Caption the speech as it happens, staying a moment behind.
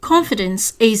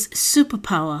Confidence is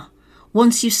superpower.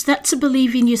 Once you start to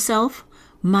believe in yourself,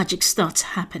 magic starts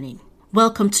happening.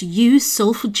 Welcome to You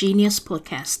Soulful Genius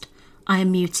podcast. I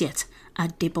am Mutiat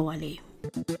Adebowale.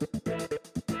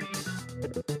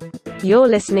 You're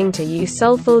listening to You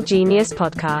Soulful Genius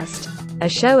podcast, a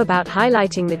show about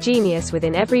highlighting the genius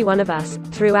within every one of us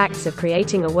through acts of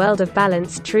creating a world of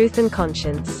balance, truth, and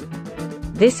conscience.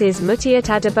 This is Mutiat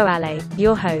Adebowale,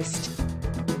 your host.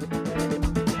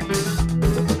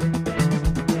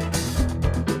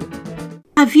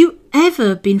 Have you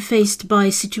ever been faced by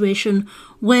a situation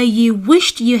where you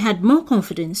wished you had more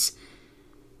confidence?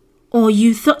 Or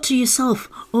you thought to yourself,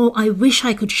 oh, I wish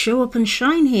I could show up and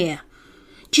shine here.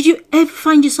 Did you ever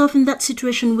find yourself in that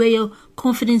situation where your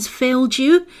confidence failed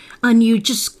you and you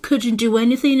just couldn't do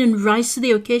anything and rise to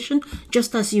the occasion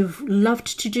just as you've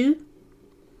loved to do?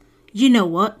 You know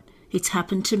what? It's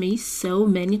happened to me so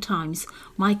many times.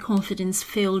 My confidence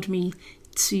failed me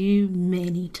too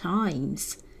many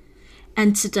times.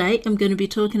 And today I'm going to be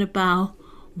talking about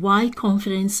why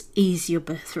confidence is your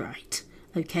birthright.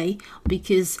 Okay?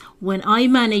 Because when I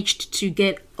managed to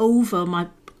get over my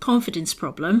confidence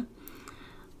problem,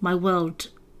 my world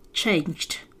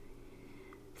changed.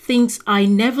 Things I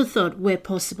never thought were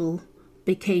possible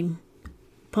became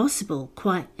possible,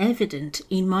 quite evident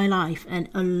in my life, and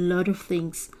a lot of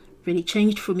things really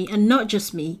changed for me, and not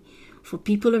just me, for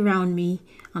people around me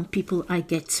and people I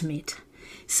get to meet.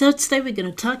 So today we're going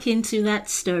to talk into that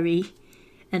story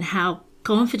and how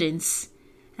confidence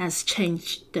has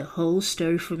changed the whole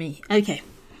story for me. Okay,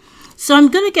 so I'm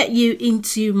going to get you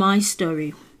into my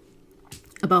story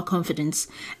about confidence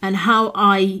and how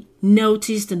I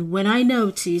noticed and when I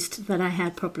noticed that I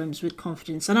had problems with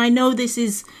confidence. And I know this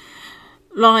is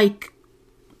like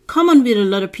common with a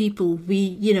lot of people.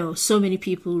 So many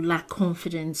people lack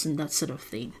confidence and that sort of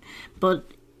thing.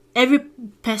 But every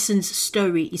person's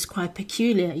story is quite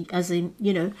peculiar, as in,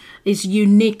 is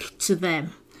unique to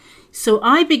them. So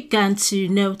I began to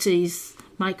notice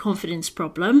my confidence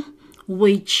problem,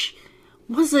 which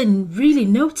wasn't really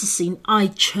noticing. I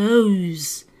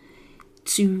chose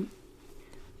to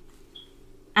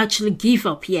actually give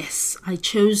up. Yes, I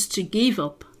chose to give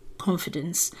up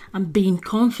confidence and being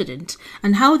confident.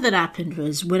 And how that happened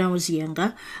was when I was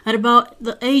younger, at about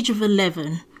the age of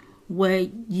 11, where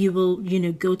you will,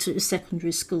 go to a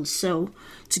secondary school. So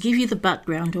to give you the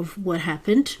background of what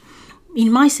happened,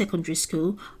 in my secondary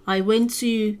school, I went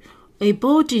to a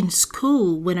boarding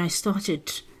school when I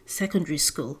started secondary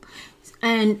school.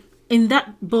 And in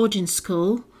that boarding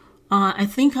school, I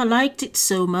think I liked it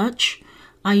so much.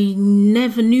 I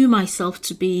never knew myself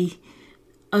to be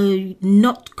a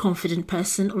not confident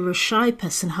person or a shy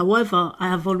person. However, I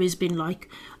have always been like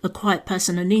a quiet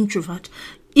person, an introvert.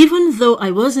 Even though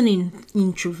I was an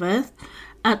introvert,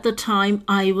 at the time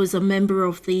I was a member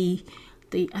of I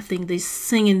think they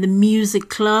sing in the music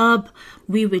club.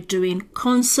 We were doing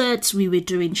concerts, we were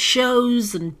doing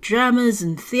shows and dramas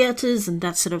and theatres and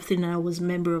that sort of thing. And I was a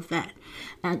member of that.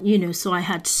 And, so I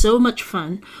had so much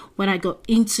fun when I got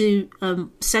into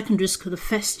secondary school the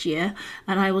first year.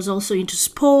 And I was also into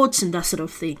sports and that sort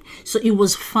of thing. So it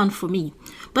was fun for me.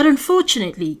 But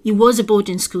unfortunately, it was a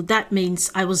boarding school. That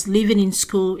means I was living in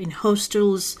school in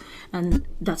hostels and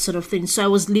that sort of thing. So I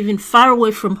was living far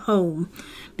away from home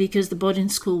because the boarding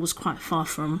school was quite far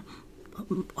from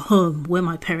home where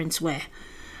my parents were.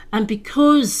 And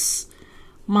because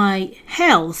my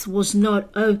health was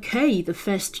not okay the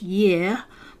first year,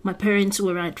 my parents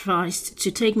were advised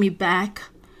to take me back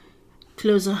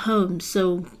closer home.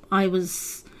 So I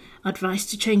was advised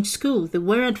to change school. They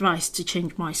were advised to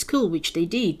change my school, which they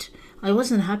did. I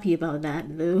wasn't happy about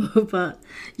that though, but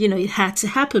it had to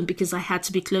happen because I had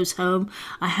to be close home.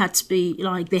 I had to be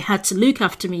they had to look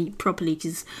after me properly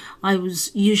because I was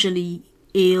usually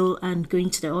ill and going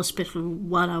to the hospital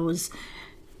while I was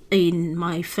in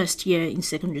my first year in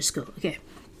secondary school. Okay.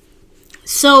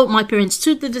 So my parents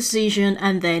took the decision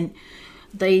and then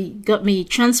they got me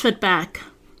transferred back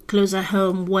closer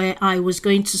home where I was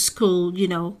going to school,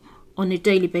 on a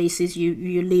daily basis.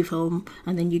 You leave home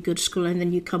and then you go to school and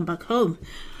then you come back home.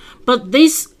 But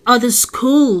this other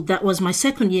school that was my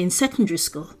second year in secondary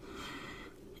school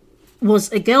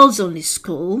was a girls only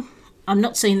school. I'm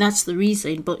not saying that's the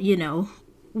reason, but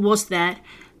was that.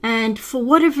 And for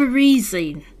whatever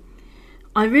reason,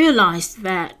 I realized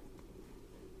that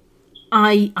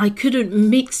I couldn't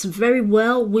mix very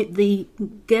well with the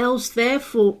girls there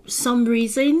for some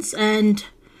reasons. And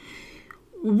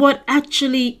what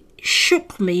actually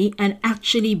shook me and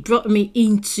actually brought me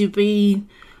into being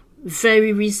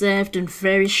very reserved and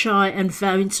very shy and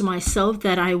vowing to myself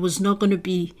that I was not going to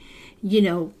be,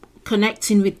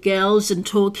 connecting with girls and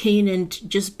talking and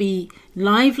just be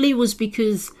lively was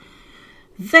because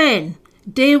then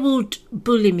they would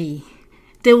bully me.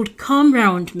 They would come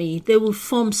around me. They would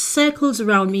form circles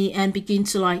around me and begin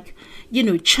to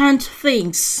chant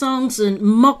things, songs and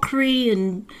mockery.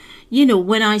 And,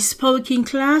 when I spoke in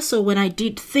class or when I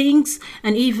did things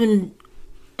and even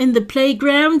in the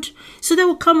playground. So they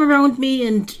would come around me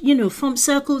and, form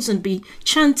circles and be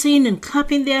chanting and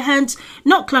clapping their hands.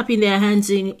 Not clapping their hands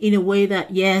in a way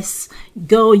that, yes,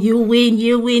 go, you win,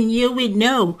 you win, you win.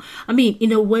 No. I mean,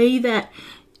 in a way that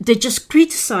they just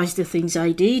criticized the things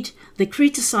I did. They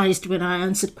criticized when I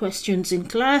answered questions in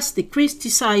class. They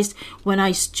criticized when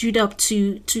I stood up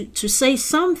to say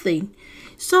something.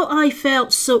 So I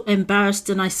felt so embarrassed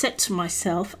and I said to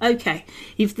myself, okay,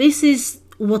 if this is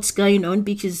what's going on,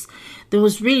 because there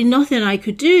was really nothing I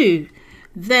could do,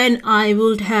 then I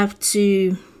would have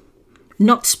to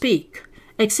not speak.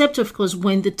 Except, of course,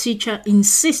 when the teacher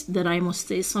insists that I must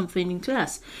say something in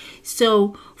class.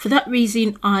 So for that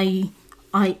reason, I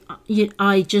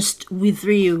just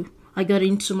withdrew. I got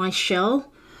into my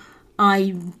shell.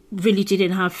 I really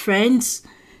didn't have friends.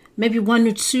 Maybe one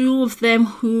or two of them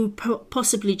who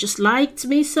possibly just liked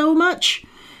me so much.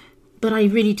 But I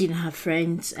really didn't have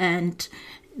friends. And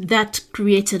that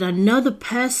created another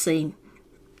person,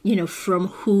 from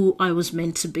who I was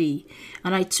meant to be.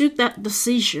 And I took that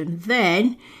decision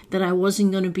then that I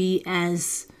wasn't going to be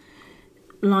as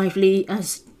lively,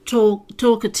 as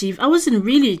talkative. I wasn't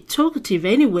really talkative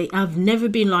anyway. I've never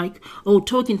been like,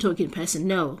 talking person.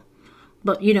 No.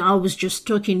 But, I was just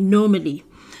talking normally.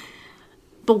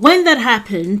 But when that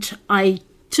happened, I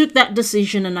took that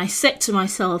decision and I said to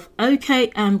myself,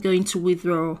 okay, I'm going to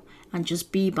withdraw and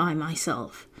just be by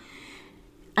myself.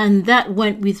 And that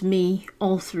went with me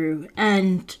all through.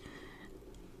 And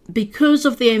because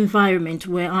of the environment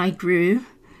where I grew,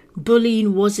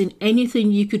 bullying wasn't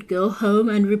anything you could go home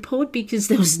and report, because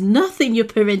there was nothing your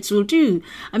parents will do.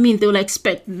 I mean, they'll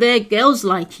expect their girls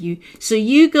like you. So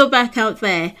you go back out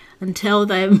there and tell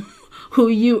them who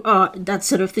you are, that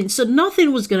sort of thing. So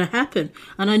nothing was going to happen.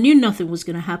 And I knew nothing was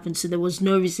going to happen. So there was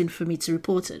no reason for me to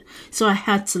report it. So I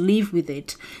had to live with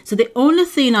it. So the only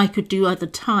thing I could do at the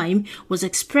time was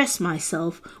express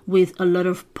myself with a lot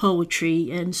of poetry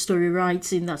and story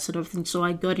writing, that sort of thing. So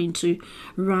I got into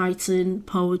writing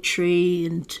poetry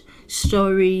and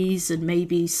stories and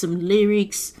maybe some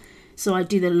lyrics. So I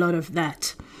did a lot of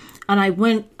that. And I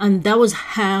went, and that was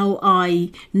how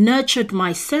I nurtured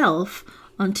myself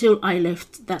until I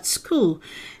left that school.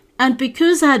 And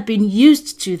because I had been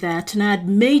used to that and I had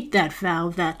made that vow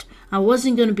that I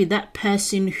wasn't going to be that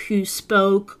person who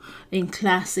spoke in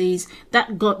classes,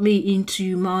 that got me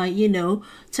into my,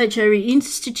 tertiary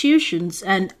institutions.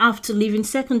 And after leaving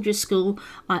secondary school,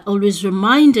 I always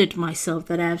reminded myself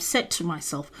that I have said to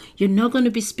myself, you're not going to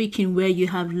be speaking where you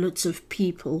have lots of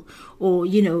people or,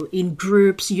 in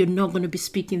groups, you're not going to be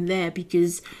speaking there,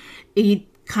 because it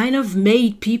kind of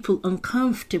made people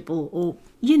uncomfortable, or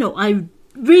I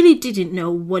really didn't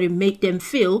know what it made them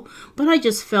feel, but I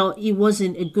just felt it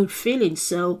wasn't a good feeling.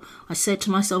 So I said to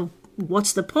myself,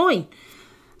 what's the point?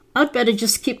 I'd better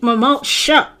just keep my mouth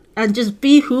shut and just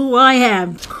be who I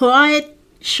am, quiet,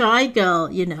 shy girl,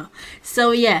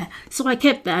 So so I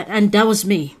kept that, and that was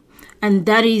me. And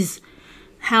that is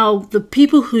how the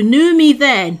people who knew me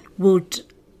then would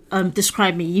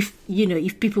describe me.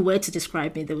 If people were to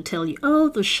describe me, they would tell you,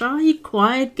 the shy,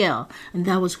 quiet girl. And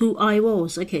that was who I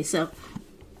was. Okay, so,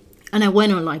 and I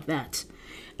went on like that.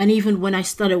 And even when I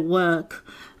started work,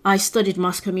 I studied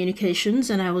mass communications,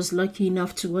 and I was lucky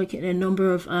enough to work at a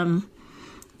number of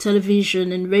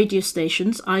television and radio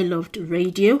stations. I loved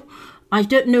radio. I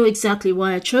don't know exactly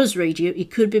why I chose radio.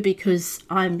 It could be because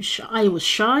I was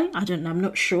shy. I'm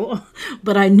not sure.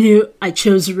 But I knew I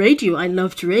chose radio. I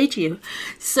loved radio.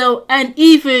 So, and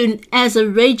even as a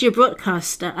radio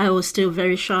broadcaster, I was still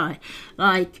very shy.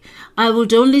 Like, I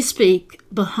would only speak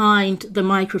behind the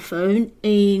microphone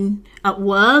at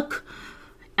work.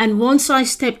 And once I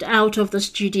stepped out of the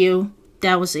studio,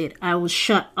 that was it. I was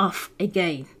shut off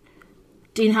again.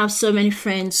 Didn't have so many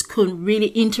friends, couldn't really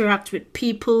interact with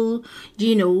people,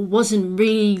 wasn't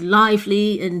really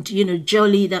lively and,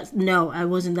 jolly. No, I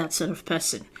wasn't that sort of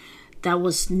person. That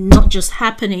was not just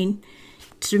happening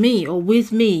to me or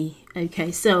with me.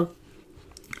 Okay, so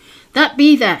that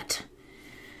be that.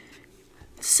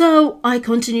 So I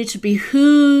continue to be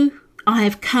who I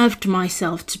have carved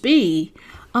myself to be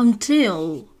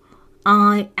until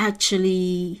I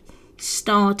actually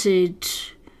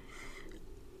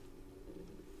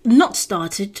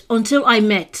until I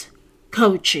met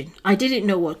coaching. I didn't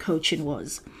know what coaching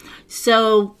was.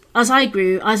 So as I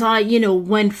grew, as I,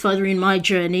 went further in my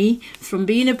journey from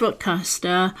being a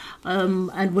broadcaster,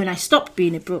 and when I stopped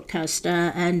being a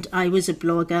broadcaster and I was a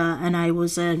blogger and I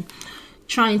was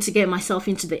trying to get myself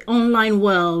into the online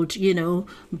world,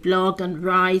 blog and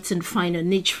write and find a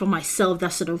niche for myself,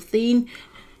 that sort of thing,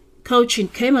 coaching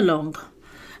came along.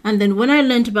 And then when I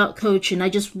learned about coaching, I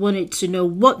just wanted to know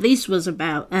what this was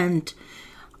about. And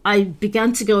I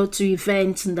began to go to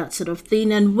events and that sort of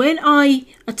thing. And when I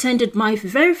attended my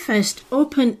very first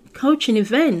open coaching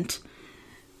event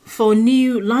for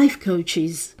new life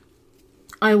coaches,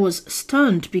 I was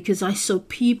stunned because I saw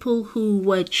people who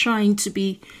were trying to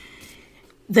be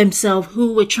themselves,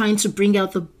 who were trying to bring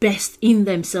out the best in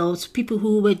themselves, people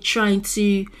who were trying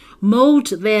to mold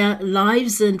their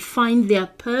lives and find their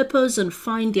purpose and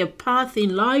find their path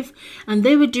in life. And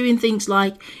they were doing things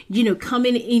like,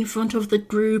 coming in front of the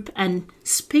group and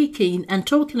speaking and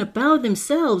talking about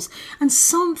themselves. And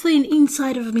something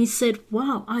inside of me said,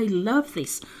 wow, I love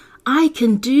this. I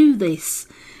can do this.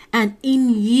 And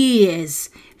in years,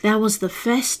 that was the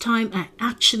first time I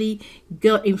actually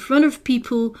got in front of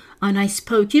people and I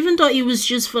spoke. Even though it was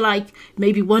just for like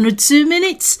maybe 1 or 2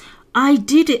 minutes, I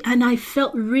did it and I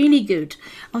felt really good.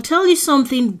 I'll tell you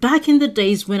something, back in the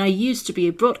days when I used to be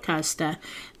a broadcaster,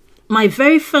 my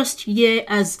very first year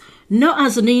not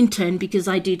as an intern, because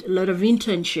I did a lot of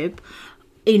internship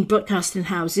in broadcasting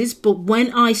houses, but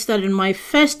when I started my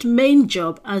first main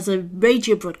job as a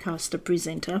radio broadcaster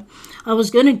presenter, I was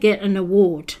going to get an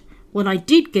award. Well, I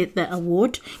did get that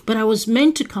award, but I was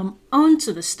meant to come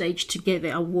onto the stage to get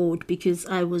the award because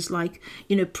I was like,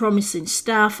 promising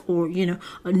staff or,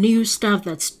 a new staff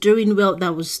that's doing well.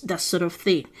 That was that sort of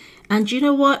thing. And you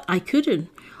know what? I couldn't.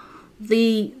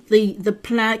 The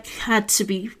plaque had to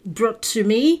be brought to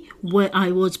me where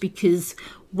I was, because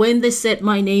when they said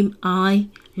my name, I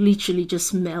literally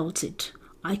just melted.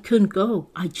 I couldn't go.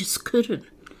 I just couldn't.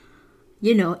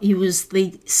 It was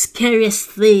the scariest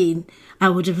thing I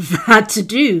would have had to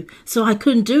do. So I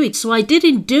couldn't do it. So I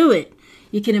didn't do it.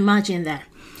 You can imagine that.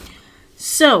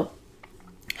 So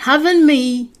having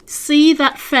me see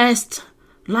that first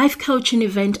life coaching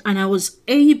event, and I was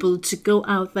able to go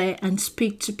out there and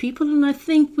speak to people, and I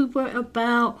think we were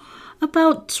about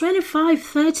 25,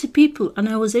 30 people, and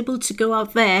I was able to go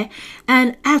out there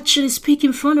and actually speak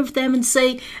in front of them and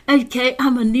say, okay,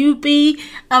 I'm a newbie,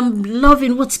 I'm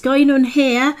loving what's going on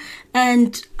here,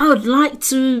 and I would like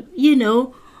to,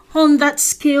 hone that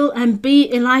skill and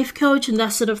be a life coach and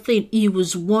that sort of thing. It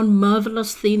was one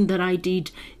marvelous thing that I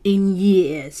did in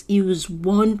years. It was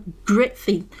one great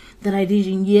thing that I did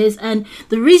in years. And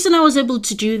the reason I was able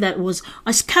to do that was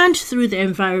I scanned through the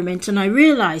environment and I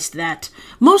realized that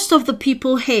most of the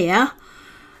people here,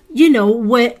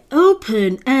 were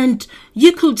open, and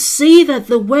you could see that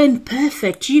they weren't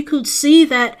perfect. You could see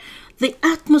that the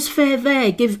atmosphere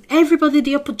there gave everybody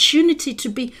the opportunity to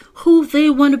be who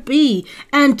they want to be.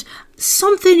 And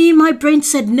something in my brain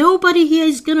said, nobody here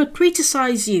is going to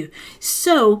criticize you.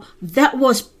 So that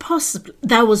was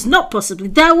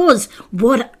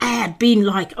what I had been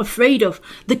afraid of,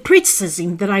 the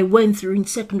criticism that I went through in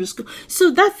secondary school. So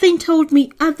that thing told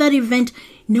me at that event,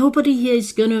 nobody here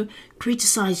is going to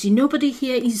criticize you. Nobody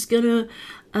here is going to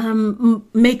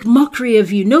make mockery of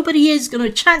you. Nobody is going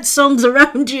to chant songs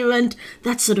around you and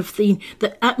that sort of thing.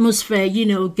 The atmosphere,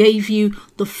 gave you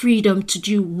the freedom to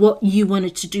do what you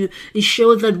wanted to do. It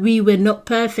showed that we were not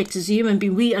perfect as human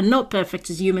beings. We are not perfect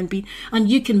as human beings.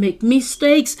 And you can make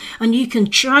mistakes and you can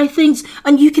try things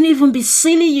and you can even be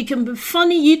silly. You can be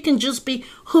funny. You can just be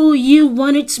who you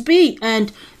want it to be.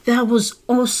 And that was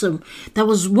awesome. That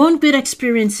was one good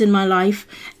experience in my life.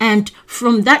 And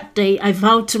from that day, I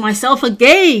vowed to myself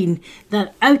again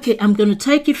that, okay, I'm going to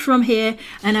take it from here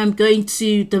and I'm going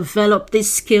to develop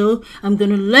this skill. I'm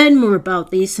going to learn more about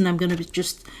this and I'm going to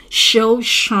just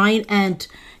shine and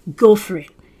go for it.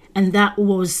 And that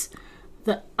was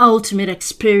the ultimate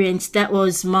experience. That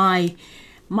was my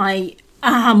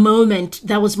aha moment.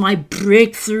 That was my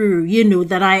breakthrough,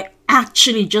 that I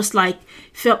actually just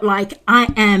felt like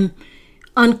I am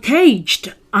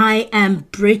uncaged. I am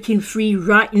breaking free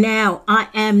right now. I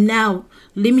am now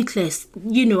limitless.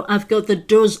 I've got the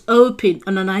doors open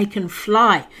and then I can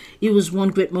fly. It was one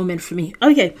great moment for me.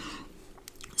 Okay.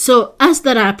 So as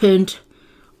that happened,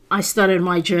 I started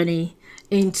my journey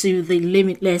into the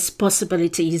limitless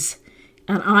possibilities.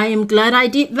 And I am glad I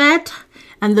did that.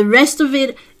 And the rest of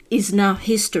it is now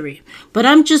history. But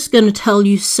I'm just going to tell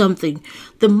you something.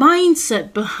 The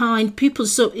mindset behind people.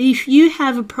 So if you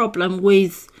have a problem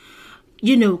with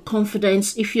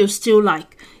confidence, if you're still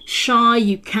like shy,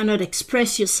 you cannot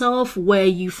express yourself, where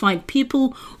you find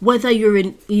people, whether you're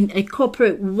in a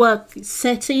corporate work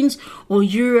settings or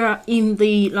you're in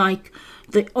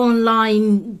the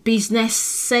online business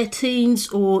settings,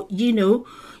 or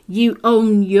you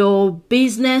own your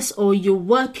business, or you're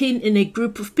working in a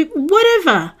group of people,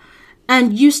 whatever,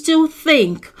 and you still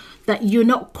think that you're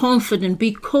not confident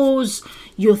because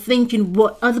you're thinking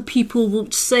what other people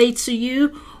would say to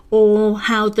you, or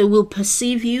how they will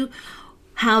perceive you,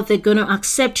 how they're going to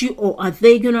accept you, or are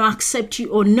they going to accept you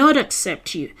or not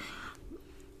accept you.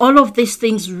 All of these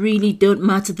things really don't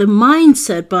matter. The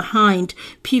mindset behind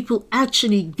people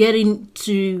actually getting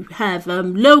to have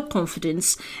low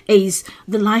confidence is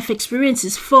the life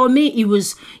experiences. For me, it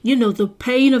was, the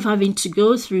pain of having to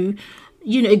go through,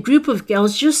 a group of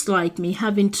girls just like me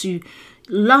having to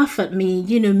laugh at me,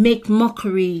 make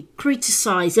mockery,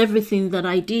 criticize everything that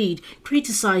I did,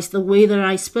 criticize the way that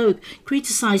I spoke,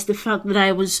 criticize the fact that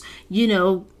I was,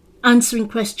 answering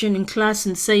question in class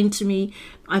and saying to me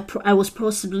I was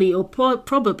possibly or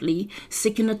probably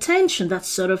seeking attention, that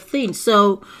sort of thing.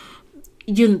 So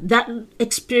that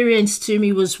experience to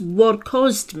me was what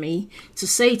caused me to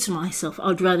say to myself,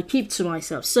 I'd rather keep to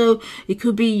myself. So it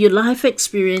could be your life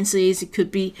experiences, it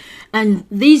could be, and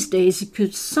these days it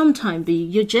could sometimes be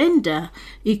your gender,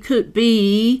 it could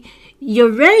be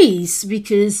your race,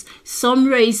 because some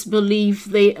race believe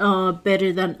they are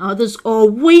better than others, or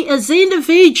we as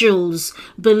individuals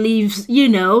believe,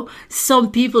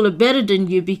 some people are better than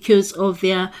you because of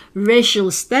their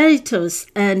racial status,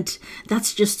 and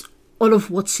that's just all of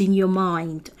what's in your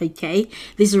mind, okay?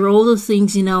 These are all the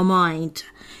things in our mind.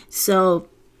 So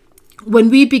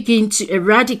when we begin to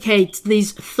eradicate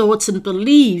these thoughts and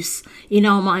beliefs in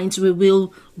our minds, we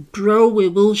will grow, we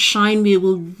will shine, we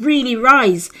will really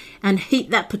rise and hit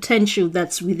that potential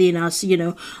that's within us,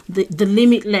 the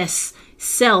limitless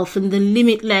self and the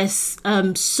limitless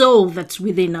soul that's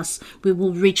within us. We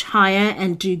will reach higher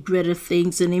and do greater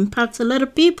things and impact a lot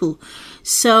of people.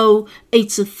 So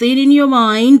it's a thing in your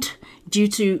mind due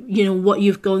to, what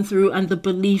you've gone through and the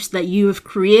beliefs that you have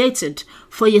created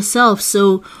for yourself.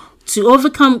 So to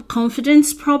overcome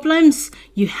confidence problems,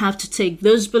 you have to take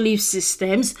those belief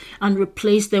systems and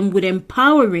replace them with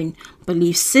empowering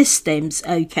belief systems.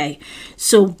 Okay,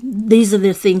 so these are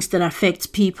the things that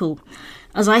affect people.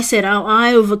 As I said, how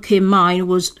I overcame mine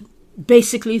was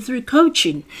basically through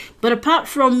coaching. But apart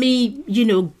from me,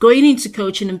 going into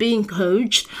coaching and being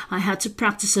coached, I had to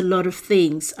practice a lot of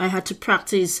things. I had to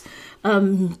practice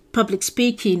public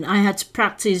speaking. I had to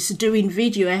practice doing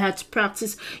video. I had to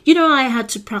practice, I had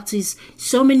to practice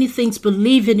so many things,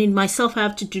 believing in myself. I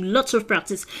have to do lots of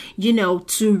practice,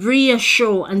 to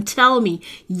reassure and tell me,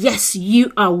 yes,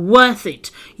 you are worth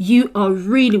it. You are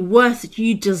really worth it.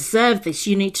 You deserve this.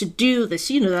 You need to do this,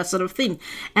 that sort of thing.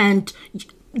 And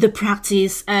the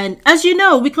practice, and as you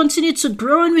know, we continue to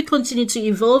grow and we continue to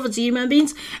evolve as human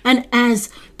beings and as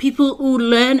people who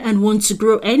learn and want to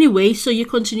grow anyway. So you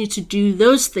continue to do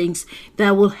those things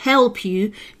that will help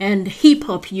you and heap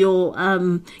up your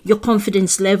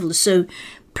confidence level. So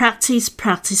practice.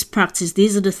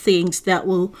 These are the things that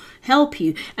will help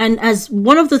you. And as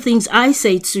one of the things I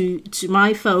say to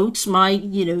my folks, my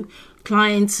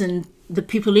clients and the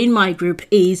people in my group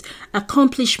is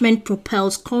accomplishment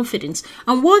propels confidence.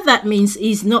 And what that means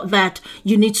is not that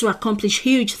you need to accomplish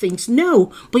huge things. No,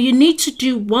 but you need to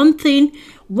do one thing,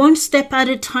 one step at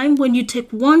a time. When you take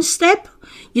one step,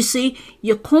 you see,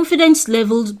 your confidence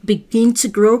levels begin to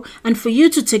grow. And for you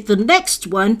to take the next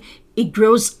one, it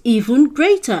grows even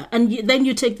greater. And then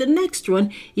you take the next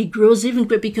one, it grows even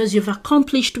greater because you've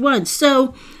accomplished one.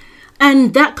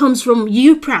 And that comes from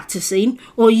you practicing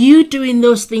or you doing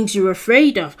those things you're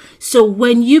afraid of. So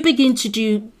when you begin to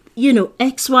do,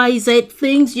 X, Y, Z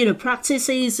things,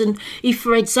 practices, and if,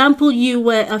 for example, you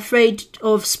were afraid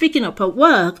of speaking up at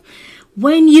work,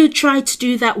 when you try to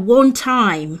do that one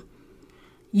time,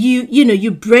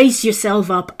 you brace yourself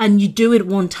up and you do it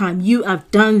one time, you have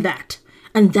done that.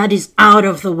 And that is out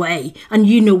of the way. And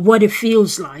you know what it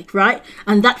feels like, right?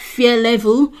 And that fear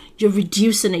level, you're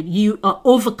reducing it. You are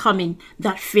overcoming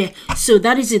that fear. So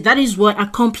that is it. That is what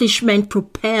accomplishment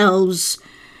propels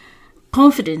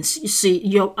confidence. You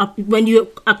see, when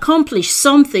you accomplish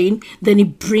something, then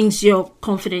it brings your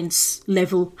confidence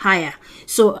level higher.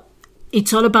 So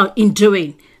it's all about in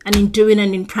doing and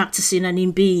in practicing and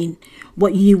in being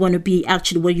what you want to be,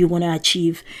 actually what you want to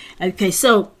achieve. Okay,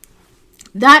 so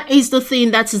that is the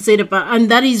thing that is it about,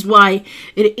 and that is why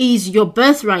it is your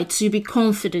birthright to be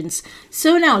confident.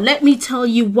 So now let me tell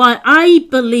you why I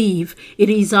believe it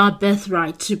is our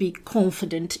birthright to be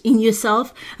confident in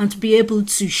yourself and to be able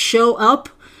to show up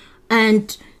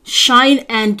and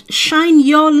shine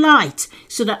your light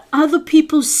so that other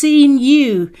people seeing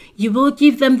you will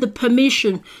give them the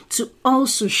permission to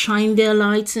also shine their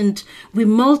light, and we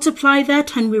multiply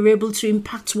that, and we're able to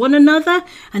impact one another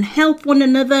and help one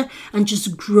another and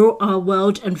just grow our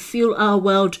world and fill our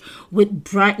world with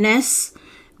brightness,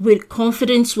 with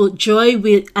confidence, with joy,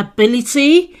 with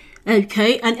ability,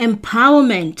 okay, and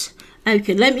empowerment.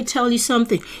 Okay, let me tell you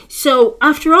something. So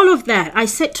after all of that, I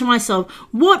said to myself,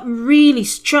 what really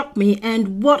struck me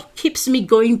and what keeps me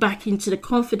going back into the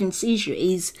confidence issue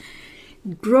is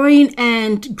growing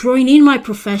in my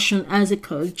profession as a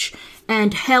coach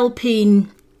and helping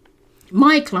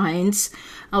my clients.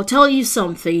 I'll tell you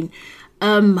something.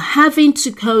 Having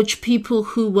to coach people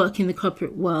who work in the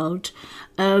corporate world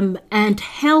and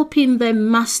helping them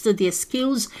master their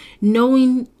skills,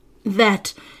 knowing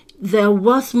that they're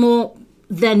worth more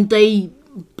than they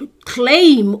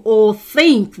claim or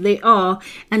think they are,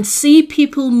 and see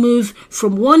people move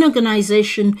from one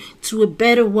organization to a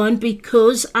better one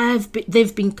because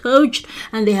they've been coached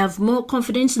and they have more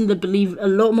confidence and they believe a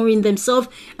lot more in themselves,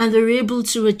 and they're able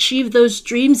to achieve those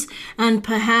dreams and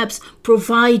perhaps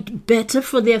provide better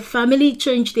for their family,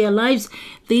 change their lives.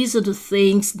 These are the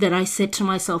things that I said to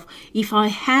myself, if I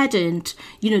hadn't,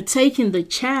 taken the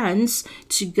chance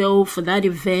to go for that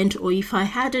event, or if I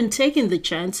hadn't taken the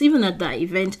chance, even at that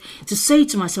event, to say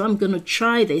to myself, I'm going to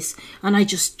try this. And I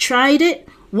just tried it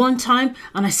one time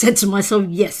and I said to myself,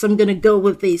 yes, I'm going to go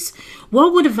with this.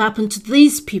 What would have happened to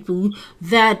these people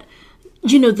that,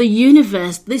 the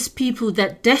universe, these people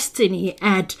that destiny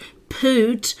had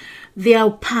put their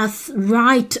path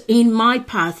right in my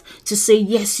path to say,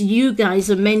 yes, you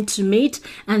guys are meant to meet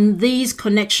and these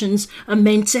connections are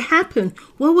meant to happen?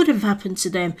 What would have happened to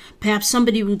them? Perhaps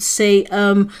somebody would say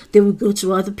they would go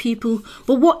to other people.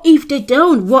 But what if they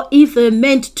don't? What if they're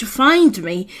meant to find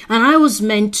me and I was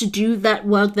meant to do that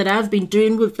work that I've been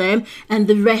doing with them and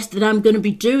the rest that I'm going to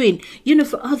be doing,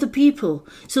 for other people?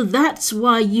 So that's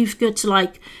why you've got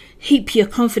to heap your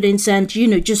confidence and,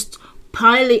 just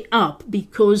pile it up,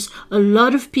 because a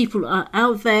lot of people are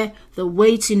out there, they're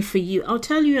waiting for you. I'll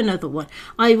tell you another one.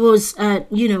 I was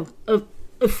at,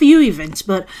 a few events,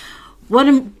 but what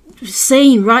I'm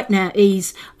saying right now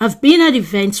is I've been at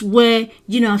events where,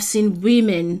 I've seen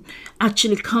women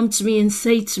actually come to me and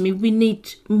say to me, we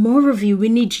need more of you. We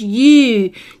need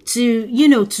you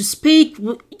to, to speak.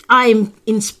 I'm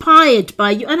inspired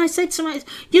by you. And I said to myself,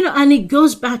 and it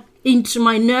goes back into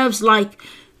my nerves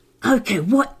okay,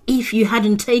 what if you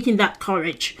hadn't taken that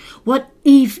courage? What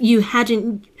if you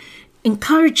hadn't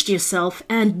encouraged yourself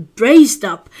and braced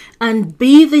up and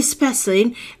be this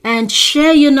person and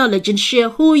share your knowledge and share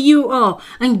who you are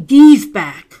and give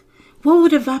back? What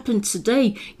would have happened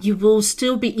today? You will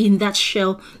still be in that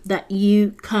shell that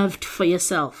you carved for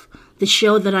yourself, the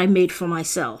shell that I made for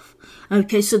myself.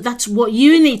 Okay, so that's what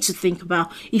you need to think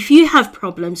about. If you have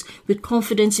problems with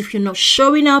confidence, if you're not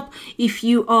showing up, if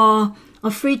you are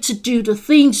afraid to do the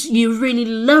things you really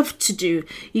love to do,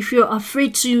 if you're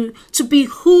afraid to be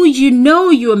who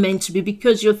you are meant to be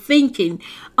because you're thinking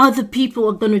other people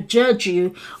are going to judge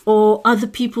you or other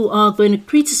people are going to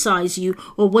criticize you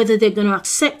or whether they're going to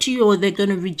accept you or they're going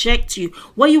to reject you,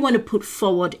 what you want to put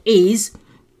forward is,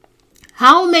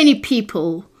 how many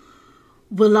people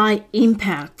will I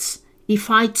impact if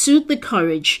I took the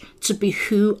courage to be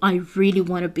who I really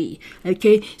want to be?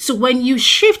 Okay, so when you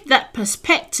shift that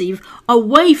perspective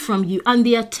away from you and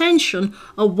the attention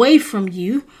away from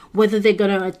you, whether they're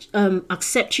going to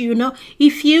accept you or not,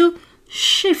 if you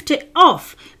shift it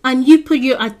off and you put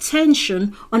your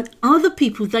attention on other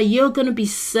people that you're going to be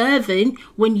serving,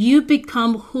 when you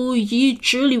become who you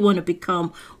truly want to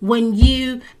become, when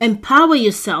you empower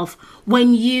yourself,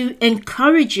 when you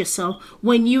encourage yourself,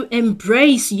 when you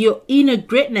embrace your inner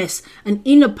greatness and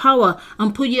inner power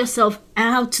and put yourself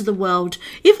out to the world,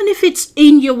 even if it's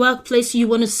in your workplace, you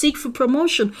want to seek for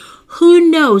promotion, who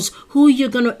knows who you're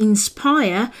going to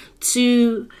inspire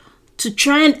to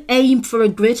try and aim for a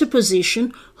greater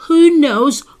position. Who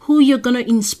knows who you're going to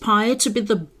inspire to be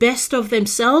the best of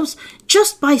themselves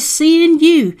just by seeing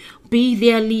you be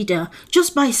their leader,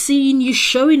 just by seeing you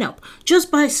showing up,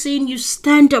 just by seeing you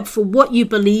stand up for what you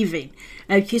believe in.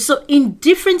 Okay, so in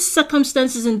different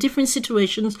circumstances and different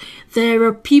situations, there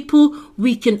are people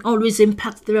we can always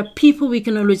impact. There are people we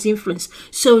can always influence.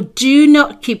 So do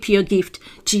not keep your gift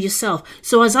to yourself.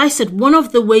 So as I said, one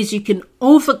of the ways you can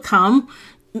overcome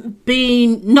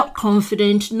being not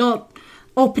confident, not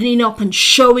opening up and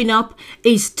showing up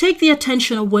is take the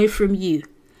attention away from you.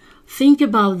 Think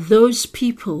about those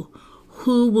people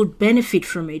who would benefit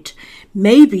from it.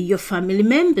 Maybe your family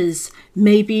members,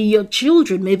 maybe your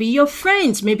children, maybe your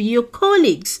friends, maybe your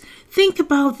colleagues. Think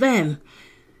about them.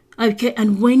 Okay,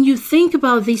 and when you think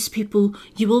about these people,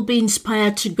 you will be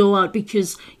inspired to go out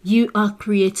because you are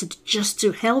created just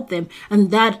to help them.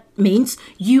 And that means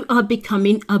you are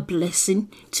becoming a blessing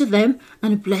to them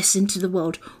and a blessing to the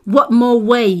world. What more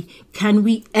way can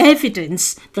we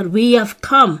evidence that we have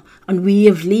come and we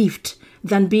have lived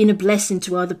than being a blessing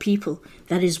to other people?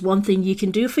 That is one thing you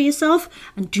can do for yourself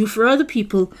and do for other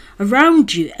people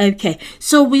around you. Okay,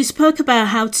 so we spoke about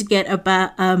how to get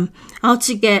over, how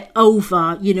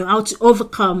to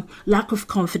overcome lack of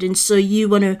confidence. So you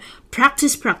want to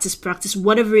practice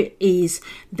whatever it is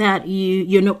that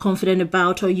you're not confident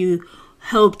about or you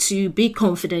hope to be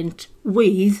confident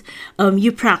with.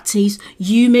 You practice.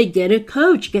 You may get a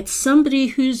coach, get somebody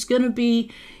who's going to be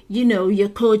your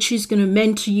coach, who's going to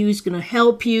mentor you, is going to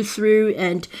help you through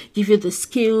and give you the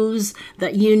skills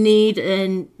that you need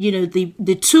and,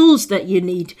 the tools that you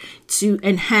need to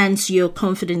enhance your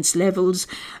confidence levels.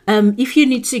 If you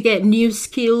need to get new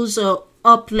skills or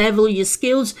up level your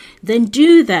skills, then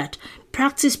do that.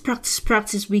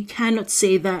 Practice. We cannot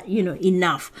say that,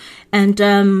 enough.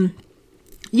 And,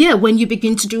 when you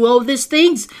begin to do all these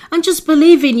things and just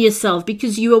believe in yourself,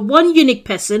 because you are one unique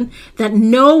person that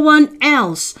no one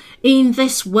else in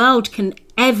this world can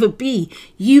ever be.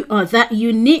 You are that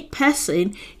unique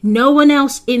person no one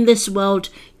else in this world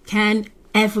can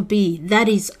ever be. That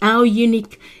is how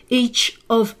unique each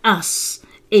of us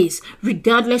is.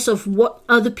 Regardless of what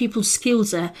other people's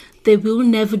skills are, they will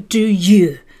never do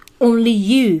you. Only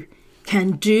you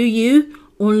can do you.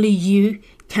 Only you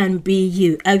can be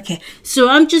you. Okay, so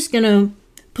I'm just gonna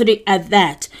put it at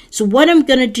that. So what I'm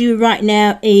gonna do right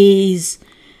now is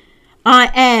I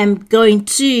am going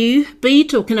to be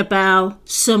talking about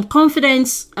some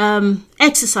confidence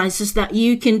exercises that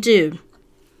you can do.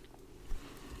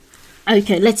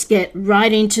 Okay, let's get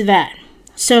right into that.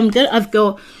 So I've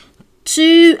got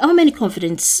how many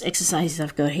confidence exercises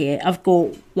I've got here? I've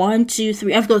got 1, 2,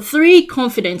 3. I've got 3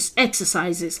 confidence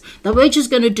exercises that we're just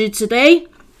gonna do today.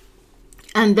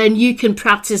 And then you can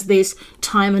practice this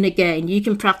time and again.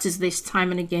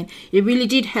 It really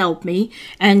did help me.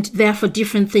 And they're for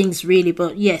different things, really.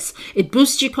 But yes, it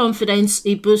boosts your confidence.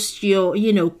 It boosts your,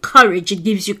 courage. It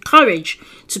gives you courage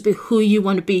to be who you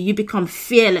want to be. You become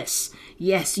fearless.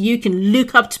 Yes, you can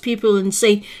look up to people and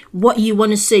say what you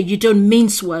want to say. You don't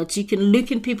mince words. You can look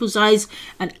in people's eyes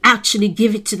and actually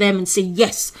give it to them and say,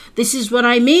 yes, this is what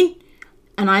I mean.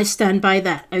 And I stand by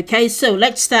that. Okay, so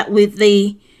let's start with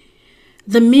the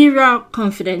mirror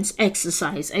confidence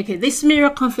exercise. Okay, this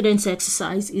mirror confidence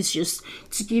exercise is just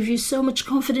to give you so much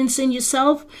confidence in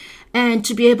yourself and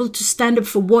to be able to stand up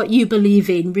for what you believe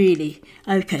in, really.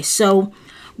 Okay, so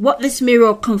what this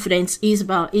mirror confidence is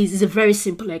about is a very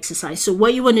simple exercise. So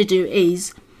what you want to do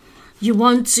is you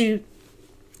want to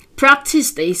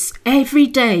practice this every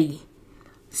day.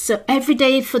 So every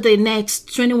day for the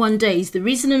next 21 days. The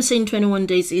reason I'm saying 21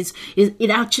 days is it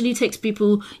actually takes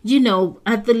people,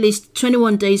 at the least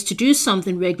 21 days to do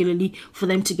something regularly for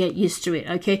them to get used to it,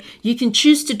 okay? You can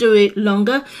choose to do it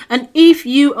longer. And if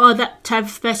you are that type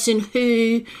of person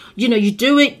who, you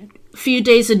do it a few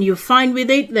days and you're fine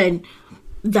with it, then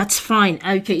that's fine,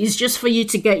 okay? It's just for you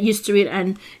to get used to it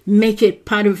and make it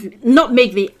part of, not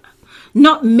make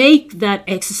that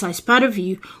exercise part of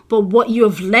you, but what you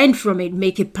have learned from it,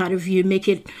 make it part of you, make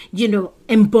it,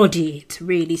 embody it,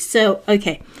 really. So,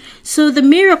 okay. So the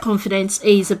mirror confidence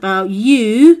is about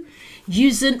you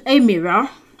using a mirror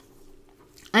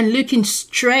and looking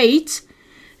straight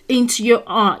into your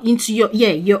eyes.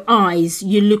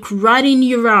 You look right in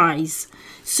your eyes.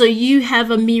 So you have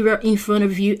a mirror in front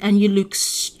of you and you look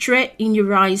straight in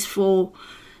your eyes for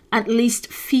at least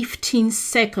 15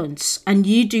 seconds, and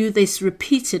you do this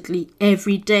repeatedly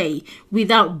every day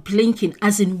without blinking,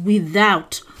 as in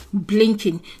without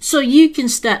blinking. So you can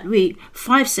start with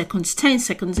 5 seconds, 10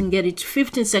 seconds, and get it to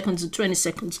 15 seconds and 20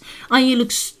 seconds, and you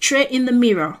look straight in the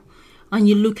mirror and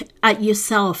you look at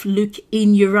yourself, look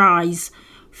in your eyes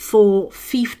for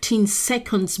 15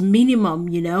 seconds minimum,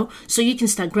 so you can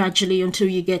start gradually until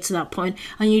you get to that point,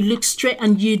 and you look straight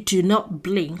and you do not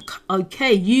blink.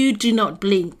 Okay, you do not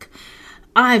blink.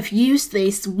 I've used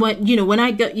this when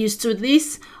I got used to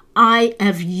this. I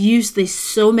have used this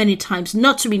so many times,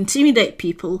 not to intimidate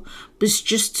people, but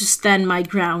just to stand my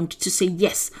ground, to say,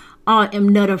 yes, I am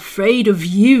not afraid of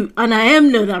you, and I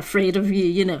am not afraid of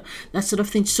you, that sort of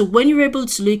thing. So when you're able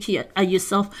to look at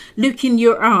yourself, look in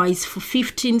your eyes for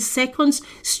 15 seconds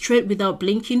straight without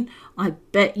blinking, I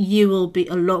bet you will be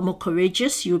a lot more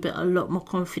courageous. You'll be a lot more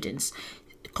confident.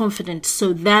 confident.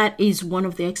 So that is one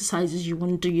of the exercises you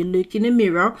want to do. You look in the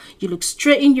mirror, you look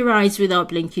straight in your eyes without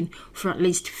blinking for at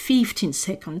least 15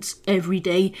 seconds every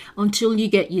day until you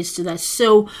get used to that.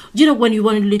 So, when you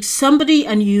want to look somebody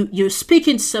and you're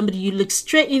speaking to somebody, you look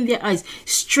straight in their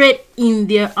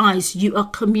eyes, you are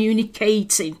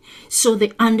communicating so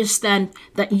they understand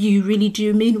that you really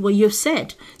do mean what you've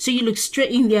said. So you look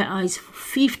straight in their eyes for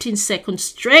 15 seconds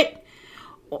straight,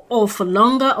 or for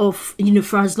longer, or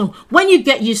for as long. When you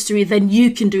get used to it, then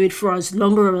you can do it for as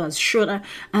longer or as shorter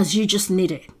as you just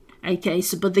need it. Okay,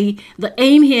 so but the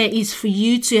aim here is for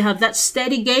you to have that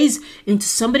steady gaze into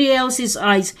somebody else's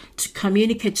eyes to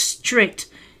communicate straight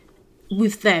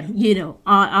with them.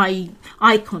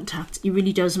 Eye contact, it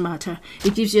really does matter.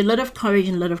 It gives you a lot of courage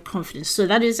and a lot of confidence. So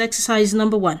that is exercise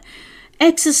number 1.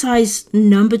 Exercise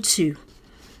number 2.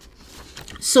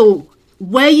 So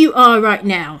where you are right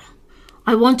now,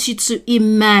 I want you to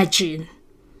imagine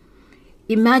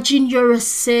you're a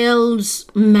sales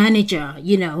manager,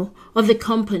 of the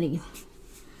company,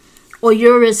 or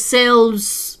you're a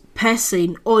sales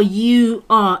person, or you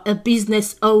are a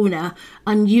business owner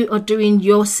and you are doing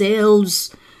your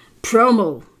sales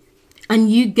promo,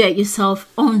 and you get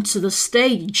yourself onto the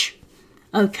stage,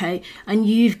 okay, and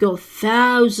you've got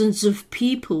thousands of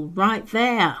people right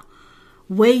there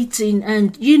waiting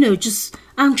and just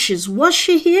anxious. What's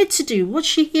she here to do? What's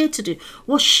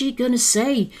she gonna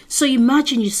say? So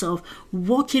imagine yourself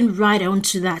walking right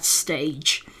onto that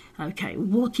stage. Okay,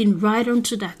 walking right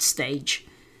onto that stage.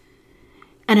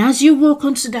 And as you walk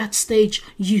onto that stage,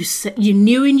 you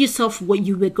knew in yourself what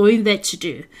you were going there to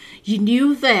do. You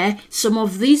knew there, some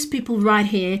of these people right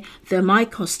here, they're my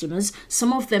customers.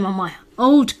 Some of them are my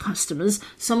old customers.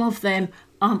 Some of them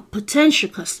potential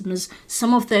customers.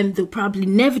 Some of them, they'll probably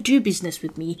never do business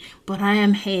with me, but I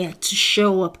am here to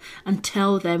show up and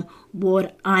tell them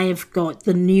what I have got,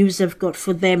 the news I've got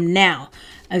for them now.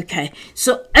 Okay,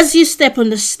 so as you step on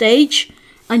the stage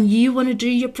and you want to do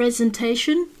your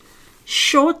presentation,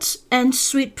 short and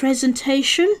sweet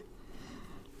presentation,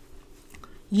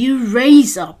 you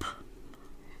raise up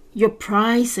your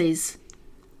prices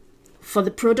for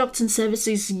the products and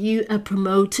services you are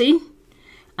promoting.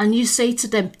 And you say to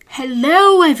them,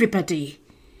 hello, everybody.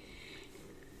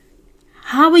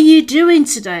 How are you doing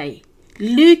today?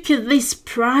 Look at this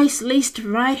price list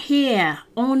right here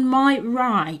on my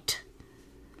right.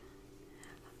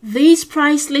 These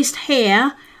price lists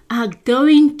here are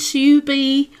going to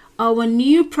be our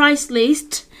new price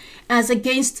list as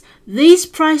against this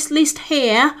price list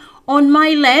here on my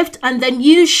left. And then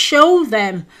you show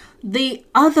them the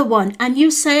other one and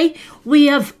you say, we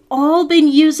have all been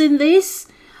using this.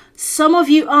 Some of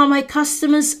you are my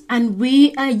customers and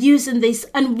we are using this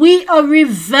and we are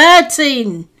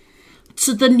reverting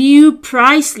to the new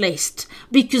price list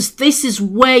because this is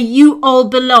where you all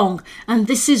belong and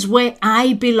this is where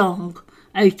I belong.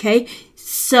 Okay,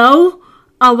 so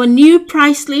our new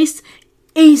price list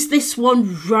is this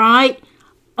one right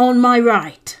on my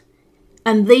right.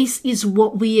 And this is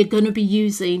what we are going to be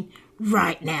using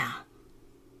right now.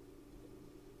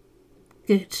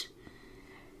 Good.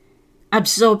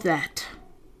 Absorb that.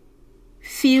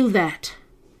 Feel that.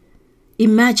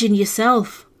 Imagine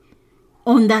yourself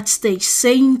on that stage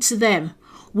saying to them,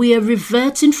 we are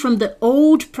reverting from the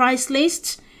old price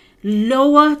list,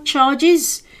 lower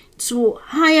charges to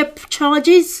higher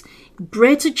charges,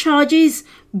 greater charges,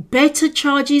 better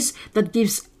charges that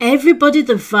gives everybody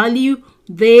the value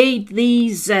they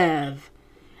deserve.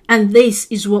 And this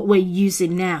is what we're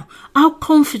using now. How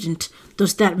confident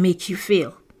does that make you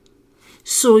feel?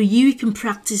 So you can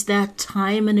practice that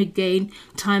time and again.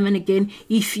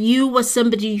 If you were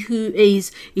somebody who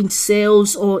is in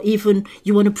sales, or even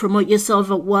you want to promote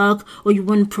yourself at work, or you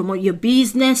want to promote your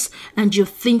business, and you're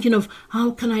thinking of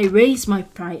how can I raise my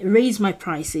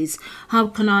prices? How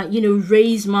can I,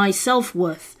 raise my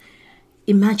self-worth?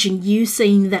 Imagine you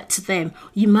saying that to them.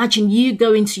 Imagine you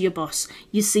going to your boss.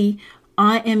 You see,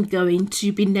 I am going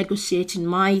to be negotiating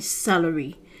my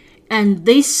salary. And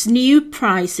this new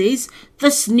prices,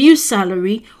 this new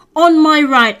salary on my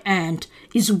right hand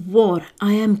is what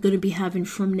I am going to be having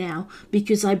from now,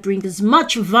 because I bring as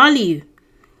much value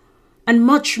and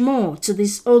much more to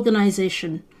this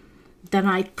organization than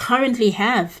I currently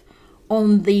have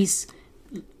on this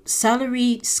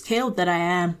salary scale that I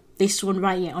am. This one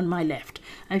right here on my left.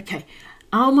 Okay,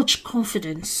 how much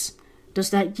confidence does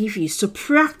that give you? So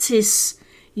practice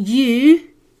you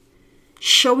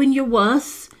showing your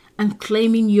worth and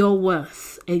claiming your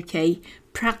worth, okay?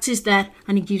 Practice that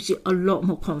and it gives you a lot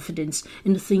more confidence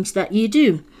in the things that you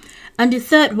do. And the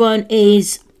third one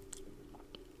is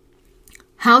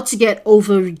how to get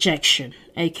over rejection.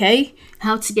 Okay,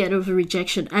 how to get over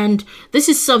rejection. And this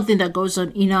is something that goes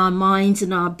on in our minds,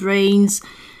 in our brains.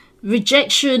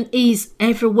 Rejection is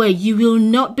everywhere. You will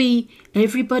not be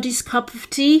everybody's cup of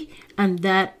tea, and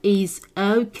that is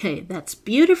okay. That's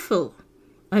beautiful.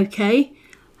 Okay.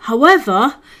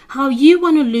 However, how you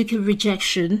want to look at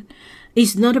rejection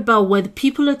is not about whether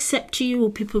people accept you or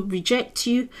people reject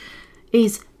you.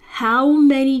 Is how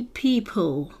many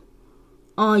people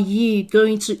are you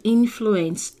going to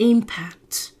influence,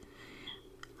 impact?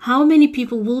 How many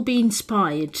people will be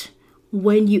inspired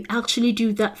when you actually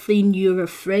do that thing you're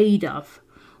afraid of?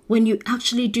 When you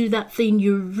actually do that thing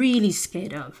you're really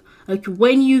scared of? Like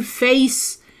when you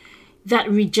face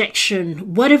that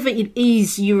rejection, whatever it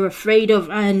is you're afraid of,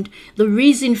 and the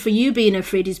reason for you being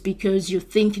afraid is because you're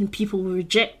thinking people will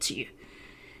reject you.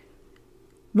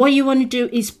 What you want to do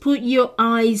is put your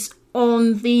eyes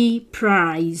on the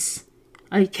prize.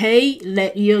 Okay,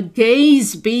 let your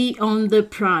gaze be on the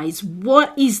prize.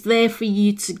 What is there for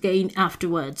you to gain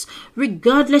afterwards?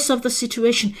 Regardless of the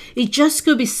situation, it just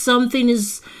could be something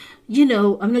as, I'm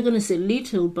not going to say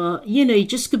little, but, it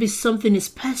just could be something as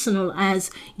personal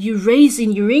as you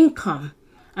raising your income.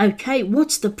 Okay,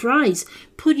 what's the prize?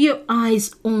 Put your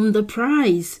eyes on the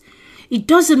prize. It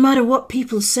doesn't matter what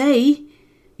people say.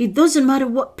 It doesn't matter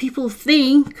what people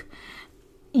think.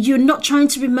 You're not trying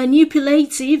to be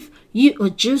manipulative. You are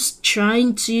just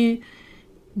trying to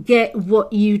get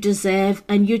what you deserve,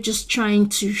 and you're just trying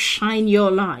to shine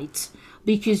your light,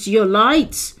 because your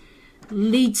light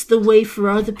leads the way for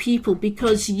other people,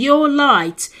 because your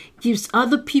light gives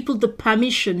other people the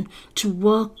permission to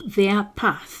walk their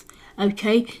path.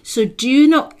 Okay, so do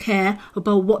not care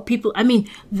about what people,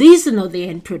 these are not the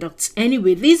end products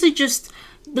anyway. These are just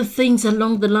the things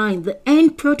along the line. The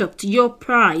end product, your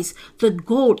prize, the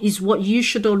goal is what you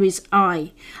should always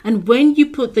eye. And when you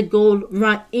put the goal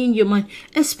right in your mind,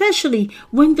 especially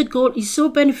when the goal is so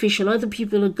beneficial, other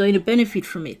people are going to benefit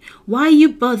from it. Why you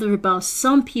bother about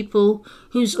some people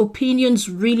whose opinions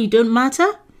really don't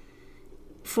matter?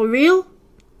 For real?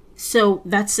 So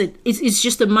that's it. It's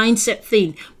just a mindset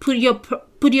thing. Put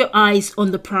your eyes on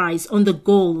the prize, on the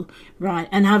goal, right?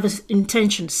 And have an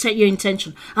intention. Set your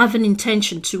intention. Have an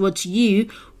intention towards you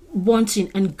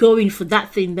wanting and going for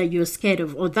that thing that you're scared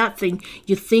of, or that thing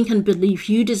you think and believe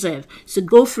you deserve. So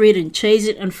go for it and chase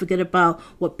it, and forget about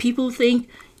what people think.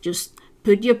 Just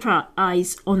put your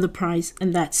eyes on the prize,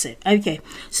 and that's it. Okay,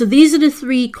 so these are the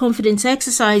 3 confidence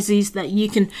exercises that you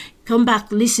can come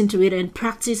back, listen to it, and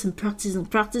practice and practice and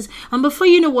practice. And before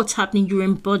you know what's happening, you're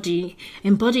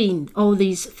embodying all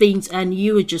these things, and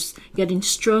you are just getting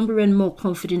stronger and more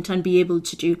confident, and be able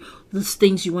to do those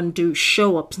things you want to do.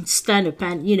 Show up and stand up,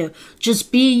 and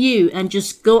just be you, and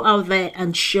just go out there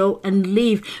and show and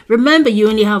live. Remember, you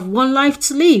only have one life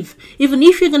to live. Even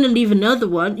if you're going to live another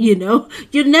one, you're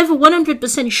never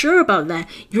 100% sure about that.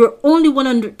 You're only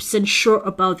 100% sure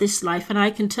about this life. And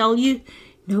I can tell you,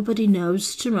 nobody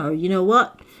knows tomorrow. You know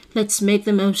what? Let's make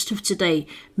the most of today.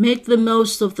 Make the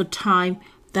most of the time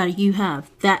that you have.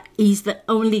 That is the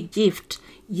only gift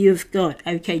you've got.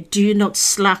 Okay, do not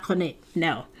slack on it.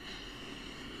 No.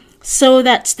 So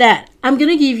that's that. I'm going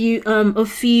to give you a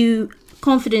few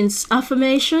confidence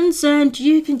affirmations, and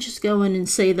you can just go in and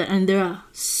say that. And there are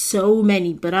so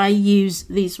many, but I use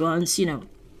these ones,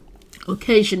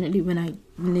 occasionally when I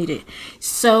need it.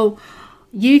 So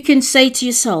you can say to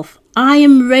yourself, I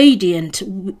am radiant.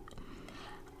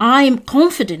 I am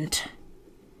confident.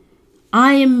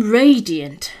 I am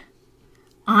radiant.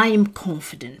 I am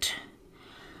confident.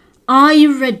 I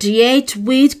radiate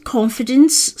with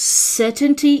confidence,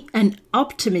 certainty, and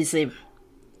optimism.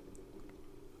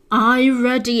 I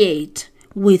radiate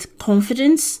with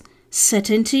confidence,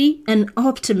 certainty, and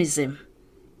optimism.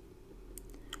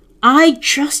 I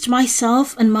trust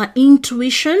myself and my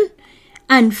intuition,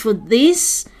 and for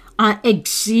this, I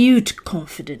exude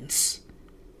confidence.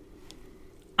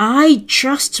 I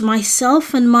trust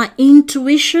myself and my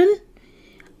intuition,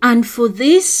 and for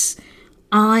this,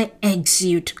 I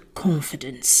exude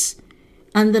confidence.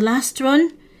 And the last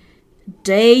one,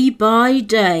 day by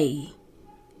day,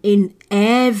 in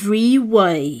every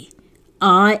way,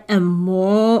 I am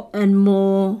more and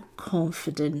more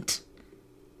confident.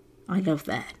 I love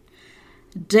that.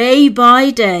 Day by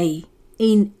day,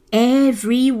 in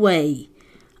every way,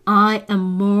 I am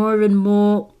more and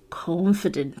more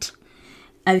confident.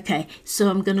 Okay, so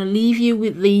I'm going to leave you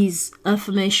with these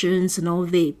affirmations and all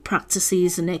the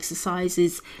practices and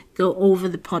exercises. Go over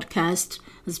the podcast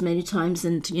as many times,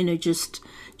 and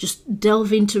just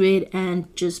delve into it,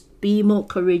 and just be more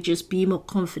courageous, be more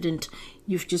confident.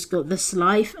 You've just got this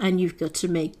life, and you've got to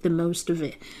make the most of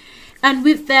it. And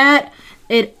with that,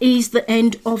 it is the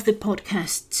end of the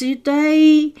podcast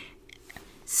today.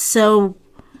 So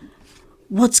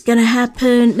what's gonna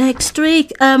happen next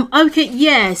week? Okay,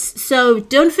 yes. So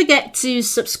don't forget to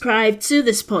subscribe to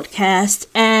this podcast,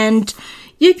 and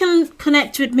you can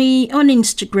connect with me on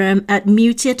Instagram at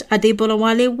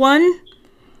mutiatadebolaWale1,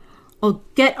 or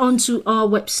get onto our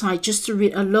website just to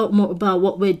read a lot more about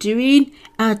what we're doing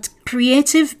at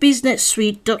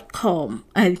creativebusinesssuite.com.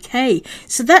 Okay,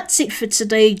 so that's it for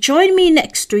today. Join me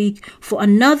next week for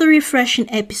another refreshing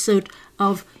episode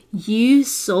of You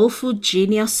Soulful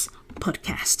Genius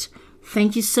podcast.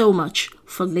 Thank you so much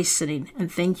for listening,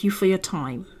 and thank you for your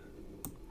time.